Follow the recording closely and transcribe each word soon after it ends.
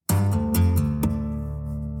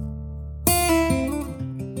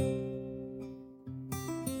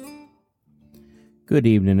Good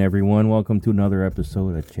evening, everyone. Welcome to another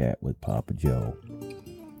episode of Chat with Papa Joe.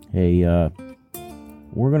 Hey,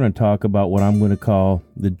 we're going to talk about what I'm going to call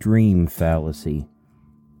the dream fallacy.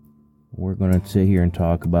 We're going to sit here and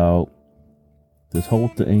talk about this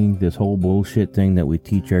whole bullshit thing that we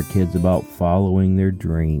teach our kids about following their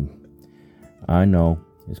dream. I know,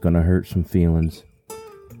 it's going to hurt some feelings.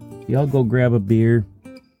 Y'all go grab a beer,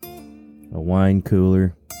 a wine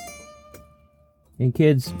cooler. And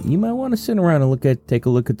kids, you might want to sit around and take a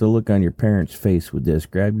look at the look on your parents' face with this.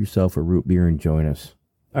 Grab yourself a root beer and join us.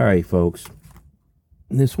 All right, folks.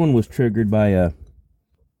 This one was triggered by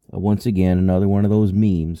once again, another one of those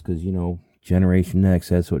memes, because, you know, Generation X,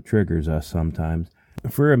 that's what triggers us sometimes.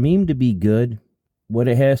 For a meme to be good, what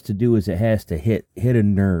it has to do is it has to hit a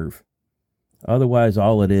nerve. Otherwise,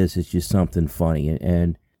 all it is just something funny.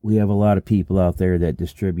 And we have a lot of people out there that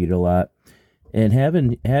distribute a lot. And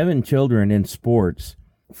having children in sports,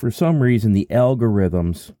 for some reason, the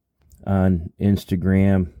algorithms on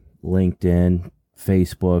Instagram, LinkedIn,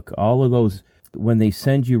 Facebook, all of those, when they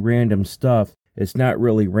send you random stuff, it's not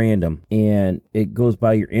really random. And it goes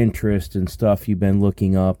by your interest and stuff you've been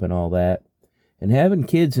looking up and all that. And having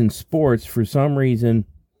kids in sports, for some reason,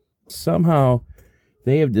 somehow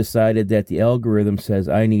they have decided that the algorithm says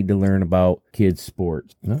I need to learn about kids'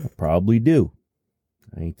 sports. Well, I probably do.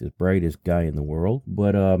 I ain't the brightest guy in the world,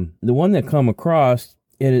 but the one that come across,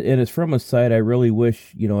 and it's from a site I really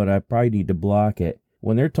wish, and I probably need to block it.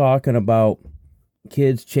 When they're talking about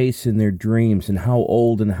kids chasing their dreams and how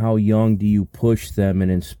old and how young do you push them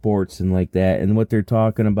and in sports and like that, and what they're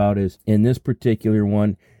talking about is, in this particular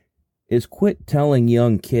one, is quit telling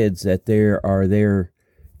young kids that they are there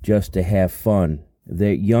just to have fun.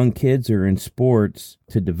 That young kids are in sports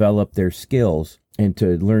to develop their skills and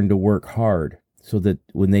to learn to work hard, so that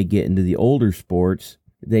when they get into the older sports,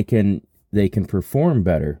 they can perform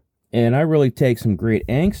better. And I really take some great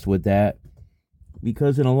angst with that,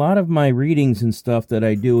 because in a lot of my readings and stuff that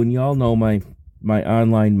I do, and y'all know my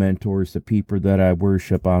online mentors, the people that I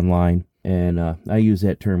worship online, and I use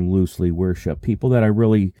that term loosely, worship, people that I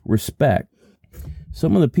really respect.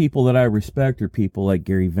 Some of the people that I respect are people like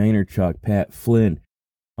Gary Vaynerchuk, Pat Flynn,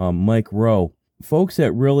 Mike Rowe. Folks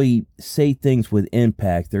that really say things with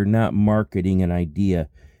impact. They're not marketing an idea.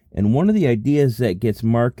 And one of the ideas that gets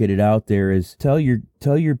marketed out there is tell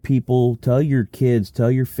your people, tell your kids, tell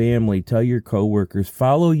your family, tell your coworkers,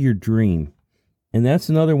 follow your dream. And that's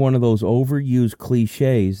another one of those overused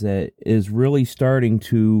cliches that is really starting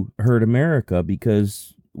to hurt America,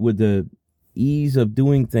 because with the ease of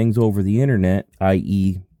doing things over the internet,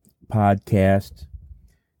 i.e. podcasts,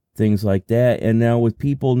 things like that. And now with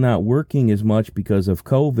people not working as much because of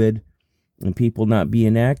COVID and people not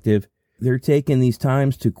being active, they're taking these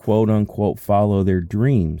times to quote unquote follow their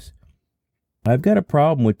dreams. I've got a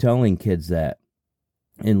problem with telling kids that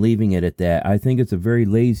and leaving it at that. I think it's a very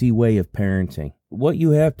lazy way of parenting. What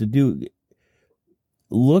you have to do,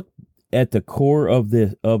 look at the core of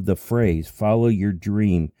the phrase, follow your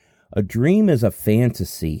dream. A dream is a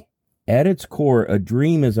fantasy. At its core, a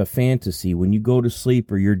dream is a fantasy. When you go to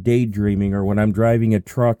sleep or you're daydreaming, or when I'm driving a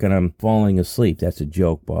truck and I'm falling asleep. That's a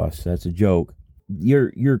joke, boss. That's a joke.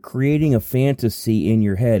 You're creating a fantasy in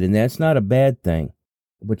your head, and that's not a bad thing.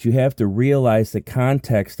 But you have to realize the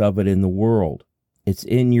context of it in the world. It's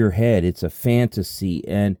in your head. It's a fantasy,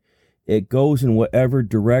 and it goes in whatever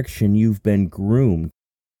direction you've been groomed.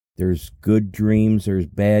 There's good dreams, there's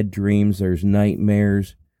bad dreams, there's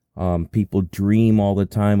nightmares. People dream all the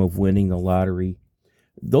time of winning the lottery.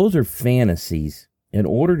 Those are fantasies. In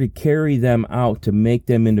order to carry them out, to make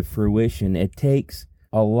them into fruition, it takes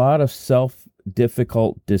a lot of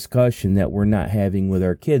difficult discussion that we're not having with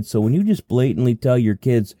our kids. So when you just blatantly tell your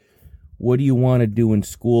kids, what do you want to do in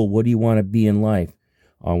school? What do you want to be in life?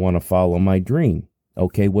 I want to follow my dream.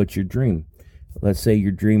 Okay, what's your dream? Let's say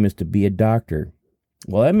your dream is to be a doctor.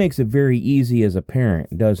 Well, that makes it very easy as a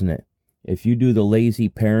parent, doesn't it? If you do the lazy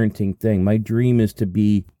parenting thing, my dream is to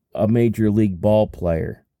be a major league ball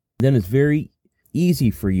player, then it's very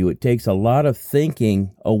easy for you. It takes a lot of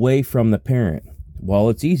thinking away from the parent. Well,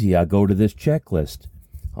 it's easy. I'll go to this checklist.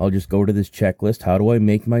 I'll just go to this checklist. How do I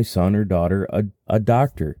make my son or daughter a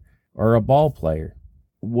doctor or a ball player?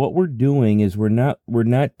 What we're doing is we're not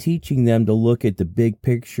teaching them to look at the big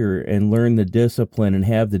picture and learn the discipline and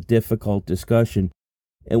have the difficult discussion.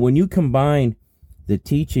 And when you combine the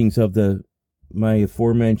teachings of my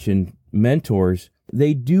aforementioned mentors,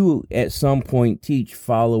 they do at some point teach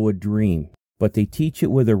follow a dream, but they teach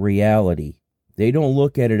it with a reality. They don't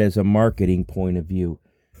look at it as a marketing point of view.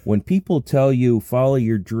 When people tell you follow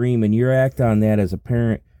your dream and you act on that as a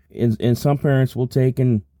parent, and some parents will take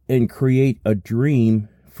and create a dream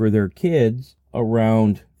for their kids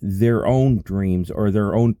around their own dreams or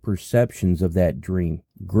their own perceptions of that dream.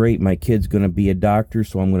 Great, my kid's going to be a doctor,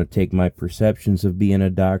 so I'm going to take my perceptions of being a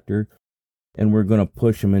doctor and we're going to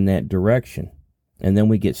push them in that direction. And then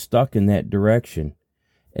we get stuck in that direction.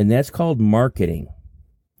 And that's called marketing.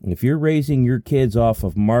 And if you're raising your kids off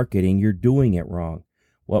of marketing, you're doing it wrong.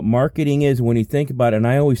 What marketing is, when you think about it, and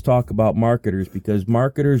I always talk about marketers because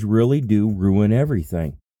marketers really do ruin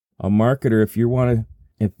everything. A marketer, if you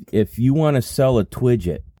want to sell a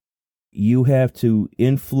twidget, you have to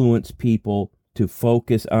influence people to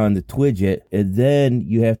focus on the twidget, and then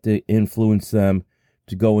you have to influence them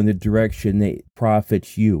to go in the direction that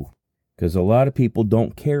profits you. Because a lot of people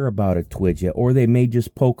don't care about a twidget, or they may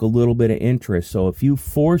just poke a little bit of interest. So if you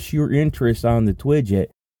force your interest on the twidget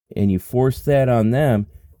and you force that on them,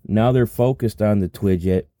 now they're focused on the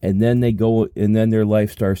twidget, and then they go, and then their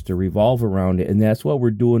life starts to revolve around it. And that's what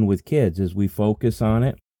we're doing with kids, is we focus on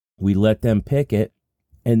it, we let them pick it,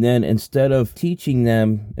 and then instead of teaching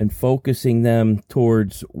them and focusing them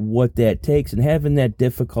towards what that takes and having that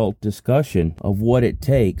difficult discussion of what it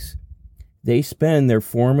takes, they spend their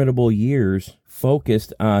formidable years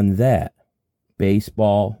focused on that.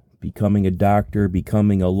 Baseball, becoming a doctor,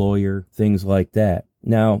 becoming a lawyer, things like that.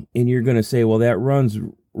 Now, and you're going to say, well, that runs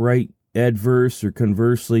right adverse or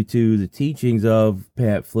conversely to the teachings of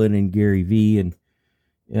Pat Flynn and Gary Vee and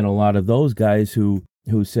a lot of those guys who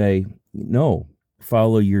say, no,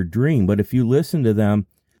 follow your dream. But if you listen to them,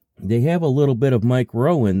 they have a little bit of Mike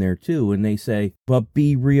Rowe in there too. And they say, but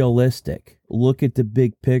be realistic. Look at the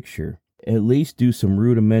big picture. At least do some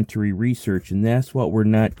rudimentary research. And that's what we're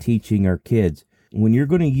not teaching our kids. When you're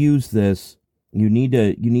going to use this, you need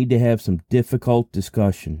to have some difficult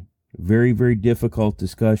discussion. Very, very difficult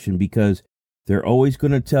discussion, because they're always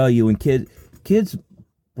going to tell you, and kids'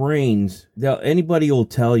 brains, anybody will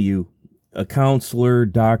tell you, a counselor,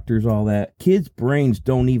 doctors, all that, kids' brains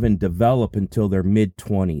don't even develop until their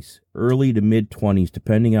mid-20s, early to mid-20s,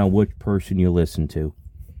 depending on which person you listen to.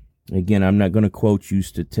 Again, I'm not going to quote you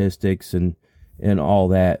statistics and all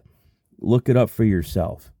that. Look it up for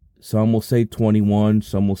yourself. Some will say 21,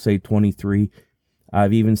 some will say 23.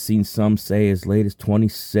 I've even seen some say as late as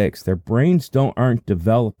 26. Their brains aren't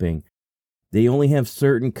developing. They only have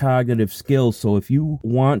certain cognitive skills. So if you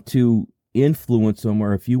want to influence them,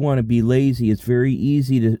 or if you want to be lazy, it's very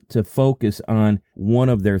easy to focus on one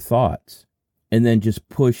of their thoughts and then just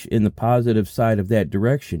push in the positive side of that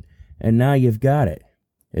direction. And now you've got it.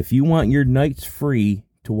 If you want your nights free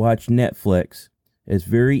to watch Netflix, it's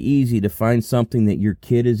very easy to find something that your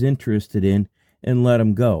kid is interested in and let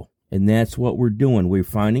them go. And that's what we're doing. We're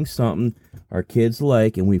finding something our kids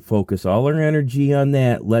like, and we focus all our energy on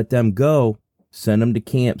that, let them go, send them to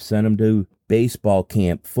camp, send them to baseball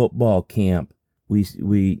camp, football camp. We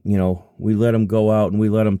let them go out and we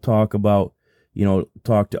let them talk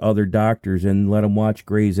to other doctors and let them watch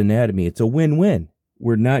Grey's Anatomy. It's a win-win.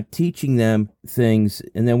 We're not teaching them things,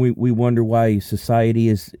 and then we wonder why society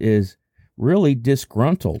is really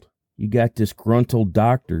disgruntled. You got disgruntled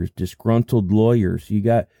doctors, disgruntled lawyers. You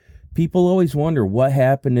got people always wonder what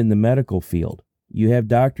happened in the medical field. You have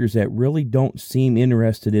doctors that really don't seem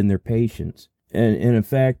interested in their patients. And in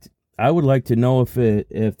fact, I would like to know if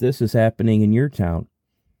this is happening in your town.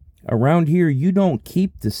 Around here, you don't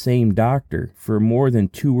keep the same doctor for more than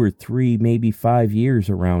 2 or 3, maybe 5 years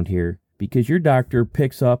around here, because your doctor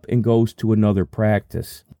picks up and goes to another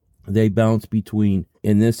practice. They bounce between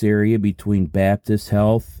Baptist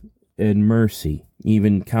Health and Mercy,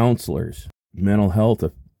 even counselors, mental health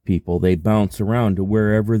people. They bounce around to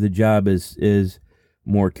wherever the job is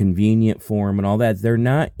more convenient for them and all that. They're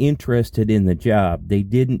not interested in the job. They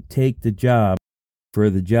didn't take the job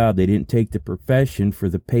for the job. They didn't take the profession for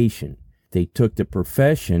the patient. They took the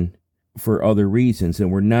profession for other reasons,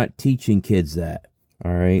 and we're not teaching kids that.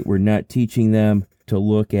 All right, we're not teaching them to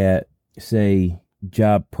look at, say,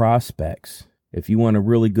 job prospects. If you want a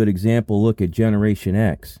really good example, look at Generation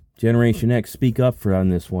X. Generation X, speak up on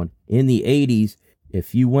this one. In the 80s,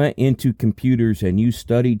 if you went into computers and you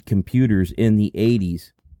studied computers in the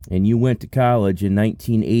 80s, and you went to college in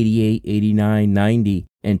 1988, 89, 90,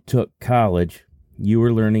 and took college, you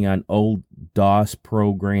were learning on old DOS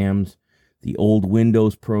programs, the old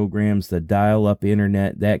Windows programs, the dial-up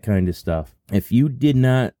internet, that kind of stuff. If you did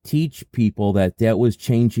not teach people that was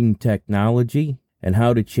changing technology and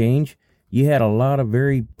how to change, you had a lot of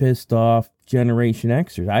very pissed off Generation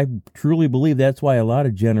Xers. I truly believe that's why a lot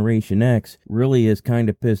of Generation X really is kind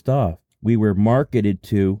of pissed off. We were marketed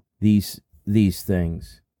to these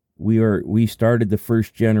things. We started the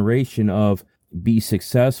first generation of be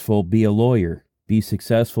successful, be a lawyer. Be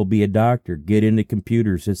successful, be a doctor, get into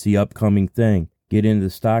computers. It's the upcoming thing. get into the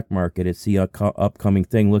stock market. It's the upcoming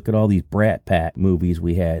thing. Look at all these Brat Pack movies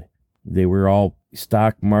we had. They were all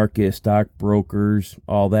stock market, stock brokers,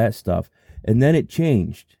 all that stuff. And then it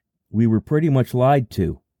changed. We were pretty much lied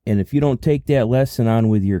to. And if you don't take that lesson on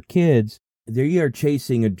with your kids, they are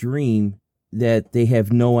chasing a dream that they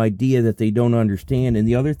have no idea, that they don't understand. And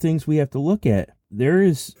the other things we have to look at, there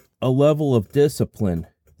is a level of discipline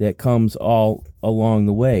that comes all along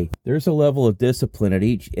the way. There's a level of discipline at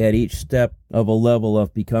each step of a level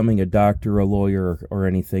of becoming a doctor, a lawyer, or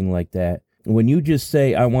anything like that. When you just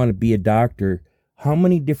say, I want to be a doctor, how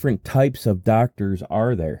many different types of doctors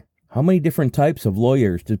are there? How many different types of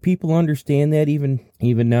lawyers? Do people understand that even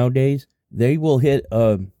nowadays? They will hit,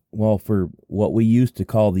 for what we used to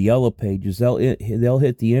call the yellow pages, they'll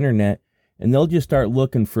hit the internet and they'll just start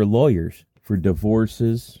looking for lawyers, for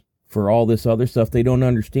divorces, for all this other stuff. They don't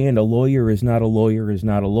understand a lawyer is not a lawyer is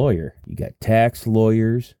not a lawyer. You got tax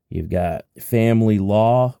lawyers, you've got family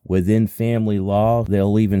law. Within family law,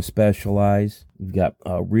 they'll even specialize. You've got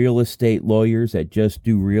real estate lawyers that just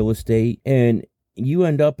do real estate. And you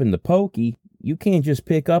end up in the pokey. You can't just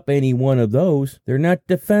pick up any one of those. They're not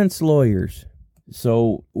defense lawyers.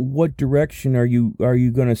 So what direction are you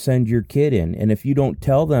going to send your kid in? And if you don't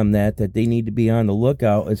tell them that they need to be on the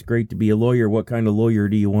lookout, it's great to be a lawyer, what kind of lawyer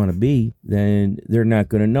do you want to be? Then they're not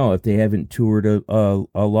going to know. If they haven't toured a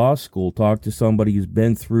law school, talk to somebody who's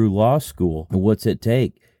been through law school. What's it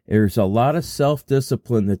take? There's a lot of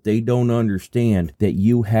self-discipline that they don't understand, that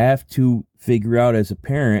you have to figure out as a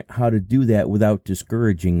parent how to do that without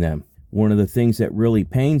discouraging them. One of the things that really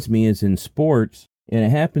pains me is in sports, and it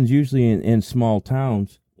happens usually in small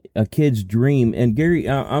towns, a kid's dream. And Gary,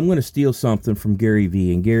 I'm going to steal something from Gary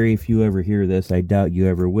Vee. And Gary, if you ever hear this, I doubt you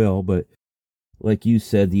ever will, but like you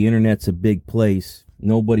said, the internet's a big place.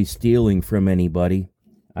 Nobody's stealing from anybody.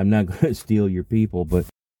 I'm not going to steal your people,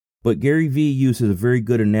 but Gary Vee uses a very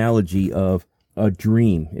good analogy of a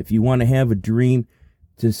dream. If you want to have a dream,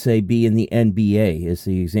 to say be in the NBA is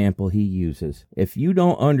the example he uses. If you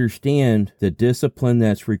don't understand the discipline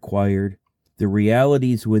that's required, the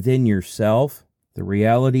realities within yourself, the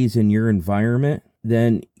realities in your environment,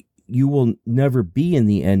 then you will never be in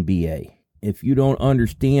the NBA. If you don't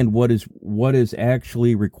understand what is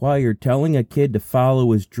actually required, telling a kid to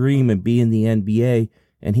follow his dream and be in the NBA,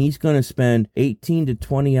 and he's going to spend 18 to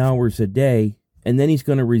 20 hours a day, and then he's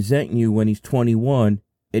going to resent you when he's 21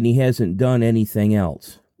 and he hasn't done anything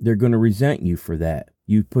else. They're going to resent you for that.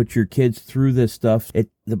 You put your kids through this stuff.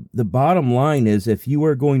 The bottom line is, if you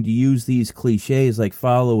are going to use these cliches like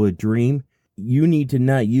follow a dream, you need to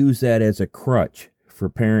not use that as a crutch for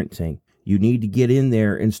parenting. You need to get in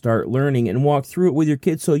there and start learning and walk through it with your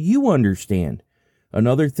kids so you understand.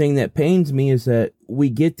 Another thing that pains me is that we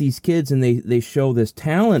get these kids and they show this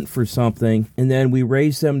talent for something, and then we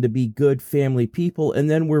raise them to be good family people, and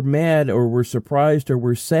then we're mad or we're surprised or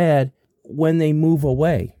we're sad when they move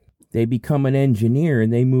away. They become an engineer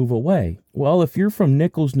and they move away. Well, if you're from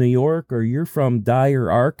Nichols, New York, or you're from Dyer,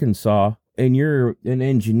 Arkansas, and you're an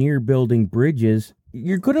engineer building bridges,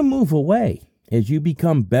 you're going to move away. As you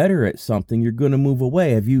become better at something, you're going to move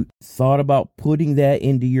away. Have you thought about putting that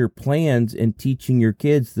into your plans and teaching your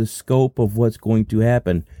kids the scope of what's going to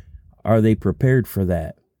happen? Are they prepared for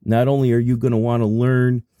that? Not only are you going to want to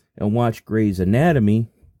learn and watch Grey's Anatomy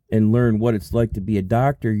and learn what it's like to be a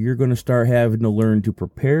doctor, you're going to start having to learn to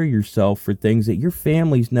prepare yourself for things that your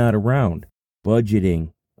family's not around.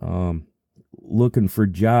 Budgeting, looking for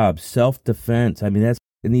jobs, self-defense. I mean,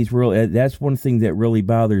 that's one thing that really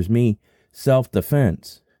bothers me.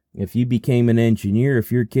 Self-defense. If you became an engineer,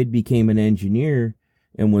 if your kid became an engineer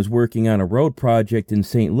and was working on a road project in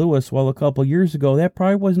St. Louis, well, a couple years ago, that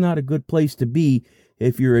probably was not a good place to be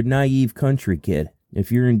if you're a naive country kid. If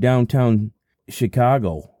you're in downtown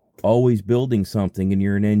Chicago, always building something, and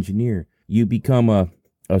you're an engineer, you become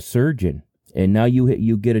a surgeon, and now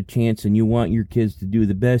you get a chance and you want your kids to do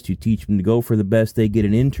the best. You teach them to go for the best. They get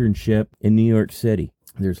an internship in New York City.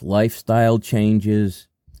 There's lifestyle changes,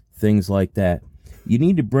 things like that. You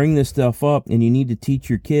need to bring this stuff up, and you need to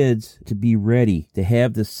teach your kids to be ready, to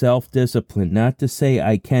have the self-discipline, not to say,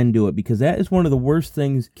 I can do it, because that is one of the worst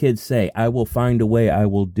things kids say. I will find a way, I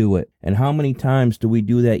will do it. And how many times do we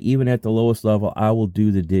do that, even at the lowest level? I will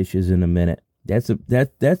do the dishes in a minute. That's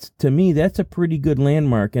to me, that's a pretty good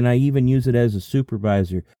landmark, and I even use it as a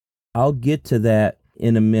supervisor. I'll get to that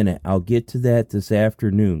in a minute. I'll get to that this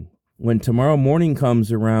afternoon. When tomorrow morning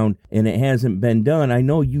comes around and it hasn't been done, I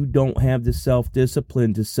know you don't have the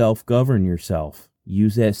self-discipline to self-govern yourself.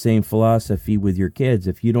 Use that same philosophy with your kids.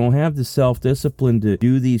 If you don't have the self-discipline to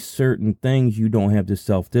do these certain things, you don't have the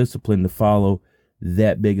self-discipline to follow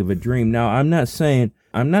that big of a dream. Now, I'm not saying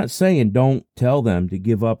I'm not saying don't tell them to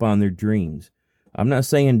give up on their dreams. I'm not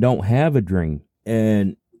saying don't have a dream.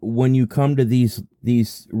 And when you come to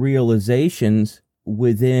these realizations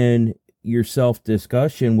within your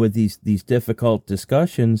self-discussion with these difficult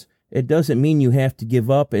discussions, it doesn't mean you have to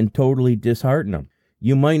give up and totally dishearten them.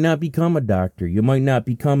 You might not become a doctor. You might not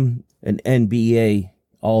become an NBA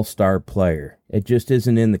all-star player. It just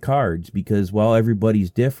isn't in the cards because, well,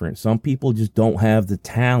 everybody's different. Some people just don't have the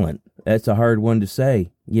talent. That's a hard one to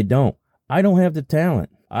say. You don't. I don't have the talent.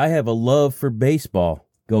 I have a love for baseball.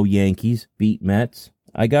 Go Yankees, beat Mets.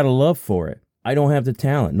 I got a love for it. I don't have the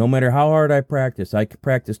talent. No matter how hard I could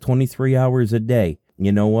practice 23 hours a day.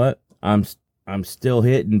 You know what? I'm still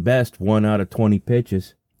hitting best 1 out of 20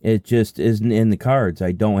 pitches. It just isn't in the cards.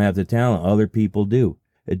 I don't have the talent. Other people do.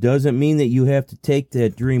 It doesn't mean that you have to take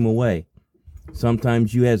that dream away.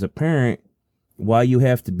 Sometimes you as a parent, why you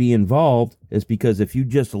have to be involved is because if you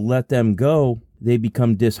just let them go, they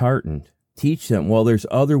become disheartened. Teach them, well, there's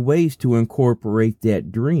other ways to incorporate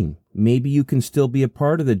that dream. Maybe you can still be a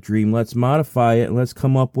part of the dream. Let's modify it and let's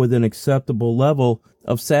come up with an acceptable level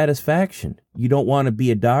of satisfaction. You don't want to be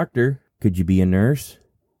a doctor. Could you be a nurse?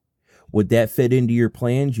 Would that fit into your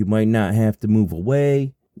plans? You might not have to move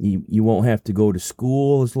away. You won't have to go to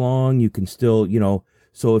school as long. You can still,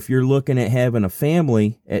 so if you're looking at having a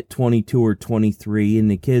family at 22 or 23 and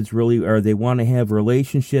the kids really they want to have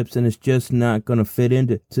relationships and it's just not going to fit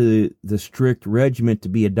into the strict regimen to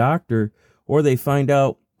be a doctor, or they find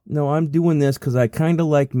out, no, I'm doing this because I kind of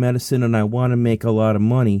like medicine and I want to make a lot of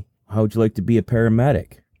money. How would you like to be a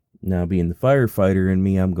paramedic? Now, being the firefighter in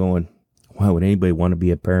me, I'm going, why would anybody want to be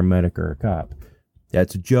a paramedic or a cop?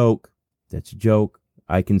 That's a joke. That's a joke.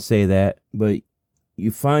 I can say that, but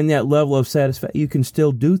you find that level of satisfaction. You can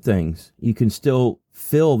still do things. You can still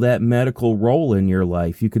fill that medical role in your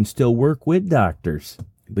life. You can still work with doctors,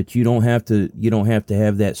 but you don't have to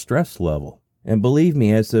have that stress level. And believe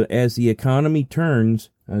me, as the economy turns,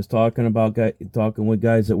 I was talking with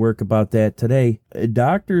guys at work about that today.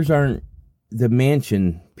 Doctors aren't the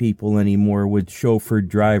mansion people anymore with chauffeured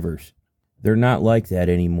drivers. They're not like that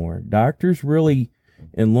anymore. Doctors really,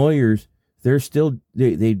 and lawyers,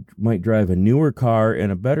 they might drive a newer car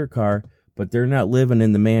and a better car, but they're not living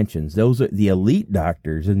in the mansions. Those are the elite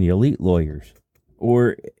doctors and the elite lawyers.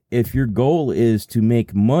 Or if your goal is to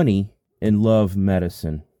make money and love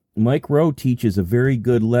medicine, Mike Rowe teaches a very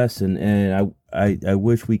good lesson, and I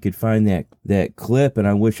wish we could find that clip, and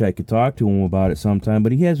I wish I could talk to him about it sometime,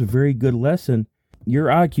 but he has a very good lesson.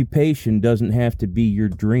 Your occupation doesn't have to be your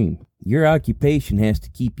dream. Your occupation has to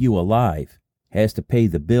keep you alive, has to pay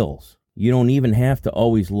the bills. You don't even have to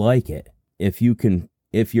always like it. If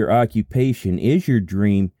your occupation is your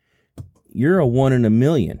dream, you're a 1 in a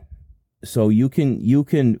million. So you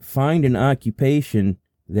can find an occupation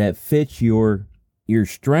that fits your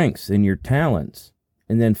strengths and your talents,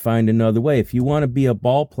 and then find another way. If you want to be a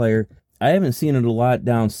ball player, I haven't seen it a lot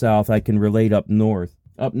down south. I can relate up north.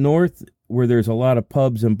 Up north, where there's a lot of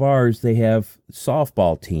pubs and bars, they have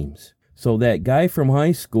softball teams. So that guy from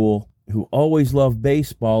high school who always loved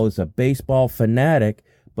baseball is a baseball fanatic,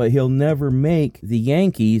 but he'll never make the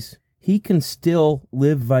Yankees. He can still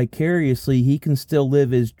live vicariously. He can still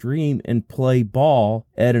live his dream and play ball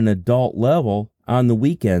at an adult level on the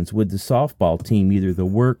weekends with the softball team, either the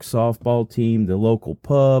work softball team, the local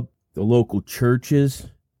pub, the local churches.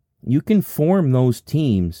 You can form those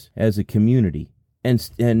teams as a community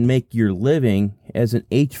and make your living as an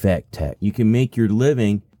HVAC tech. You can make your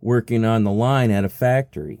living working on the line at a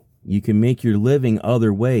factory. You can make your living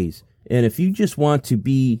other ways. And if you just want to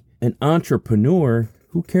be an entrepreneur,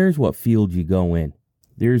 who cares what field you go in?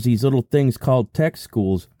 There's these little things called tech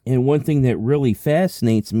schools. And one thing that really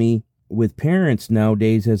fascinates me with parents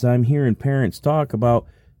nowadays, as I'm hearing parents talk about,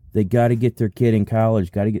 they got to get their kid in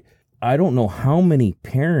college, I don't know how many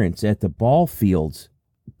parents at the ball fields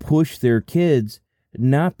push their kids,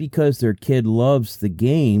 not because their kid loves the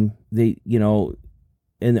game,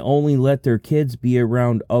 and only let their kids be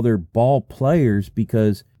around other ball players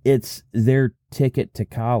because it's their ticket to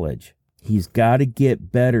college. He's got to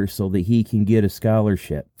get better so that he can get a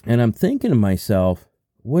scholarship. And I'm thinking to myself,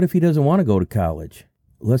 what if he doesn't want to go to college?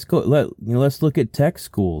 Let's look at tech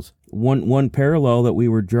schools. One parallel that we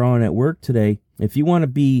were drawing at work today, if you want to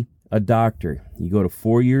be a doctor, you go to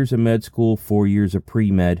 4 years of med school, 4 years of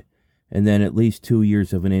pre-med, and then at least 2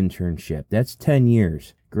 years of an internship. That's 10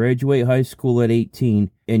 years. Graduate high school at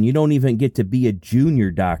 18, and you don't even get to be a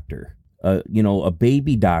junior doctor, a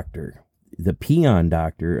baby doctor, the peon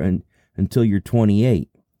doctor, until you're 28,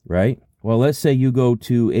 right? Well, let's say you go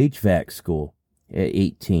to HVAC school at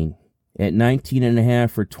 18. At 19 and a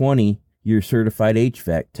half or 20, you're a certified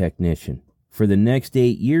HVAC technician. For the next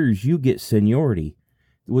 8 years, you get seniority.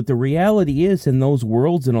 What the reality is in those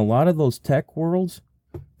worlds, in a lot of those tech worlds,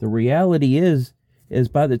 the reality is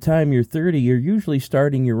by the time you're 30, you're usually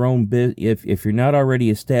starting your own business. If you're not already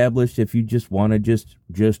established, if you just want to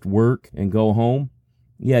just work and go home,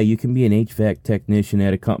 yeah, you can be an HVAC technician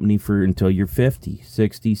at a company for until you're 50,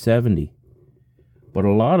 60, 70. But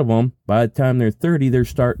a lot of them, by the time they're 30, they're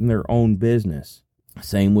starting their own business.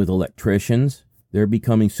 Same with electricians. They're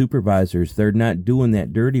becoming supervisors. They're not doing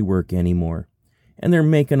that dirty work anymore. And they're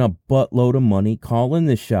making a buttload of money, calling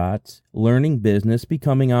the shots, learning business,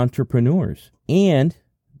 becoming entrepreneurs. And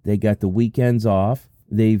they got the weekends off.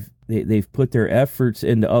 They've put their efforts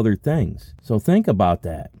into other things. So think about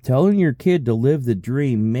that. Telling your kid to live the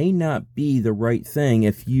dream may not be the right thing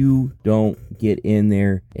if you don't get in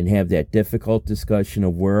there and have that difficult discussion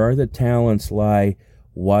of where are the talents lie.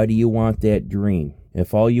 Why do you want that dream?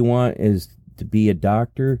 If all you want is to be a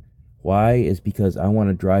doctor, why? Is because I want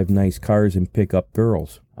to drive nice cars and pick up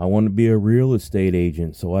girls. I want to be a real estate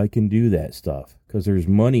agent so I can do that stuff because there's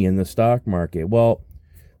money in the stock market. Well,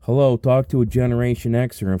 hello, talk to a Generation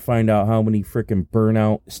Xer and find out how many freaking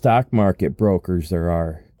burnout stock market brokers there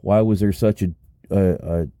are. Why was there such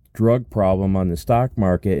a drug problem on the stock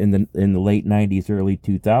market in the late 90s, early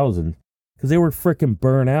 2000s? Because they were freaking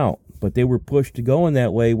burnt out, but they were pushed to go in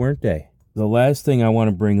that way, weren't they? The last thing I want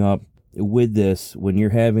to bring up with this, when you're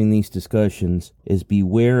having these discussions, is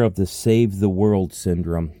beware of the save the world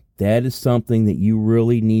syndrome. That is something that you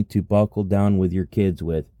really need to buckle down with your kids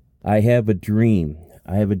with. I have a dream.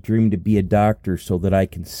 I have a dream to be a doctor so that I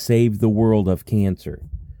can save the world of cancer.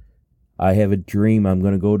 I have a dream I'm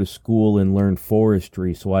going to go to school and learn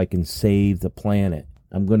forestry so I can save the planet.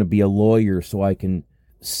 I'm going to be a lawyer so I can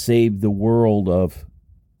save the world of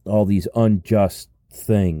all these unjust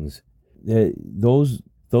things.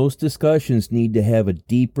 Those discussions need to have a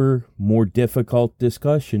deeper, more difficult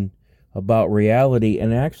discussion about reality.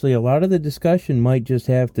 And actually, a lot of the discussion might just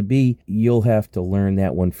have to be, you'll have to learn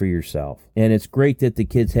that one for yourself. And it's great that the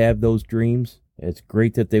kids have those dreams. It's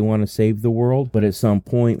great that they want to save the world. But at some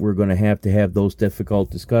point, we're going to have those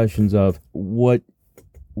difficult discussions of what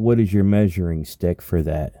is your measuring stick for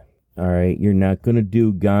that? All right, you're not going to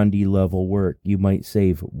do Gandhi level work. You might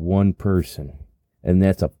save one person. And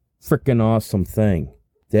that's a freaking awesome thing.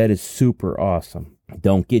 That is super awesome.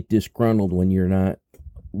 Don't get disgruntled when you're not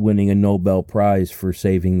winning a Nobel Prize for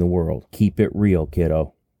saving the world. Keep it real,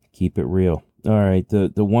 kiddo. Keep it real. All right, to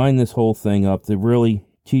wind this whole thing up, to really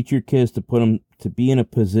teach your kids to put them to be in a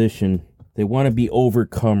position, they want to be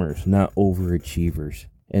overcomers, not overachievers.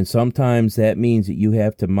 And sometimes that means that you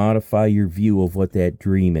have to modify your view of what that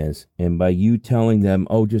dream is. And by you telling them,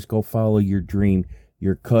 oh, just go follow your dream,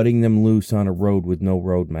 you're cutting them loose on a road with no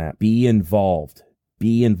roadmap. Be involved.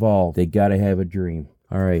 Be involved. They got to have a dream.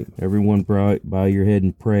 All right, everyone bow your head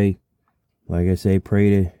and pray. Like I say,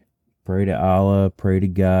 pray to Allah, pray to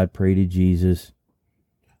God, pray to Jesus,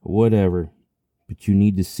 whatever. But you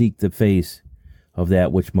need to seek the face of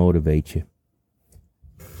that which motivates you.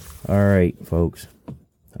 All right, folks.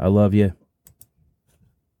 I love you.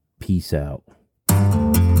 Peace out.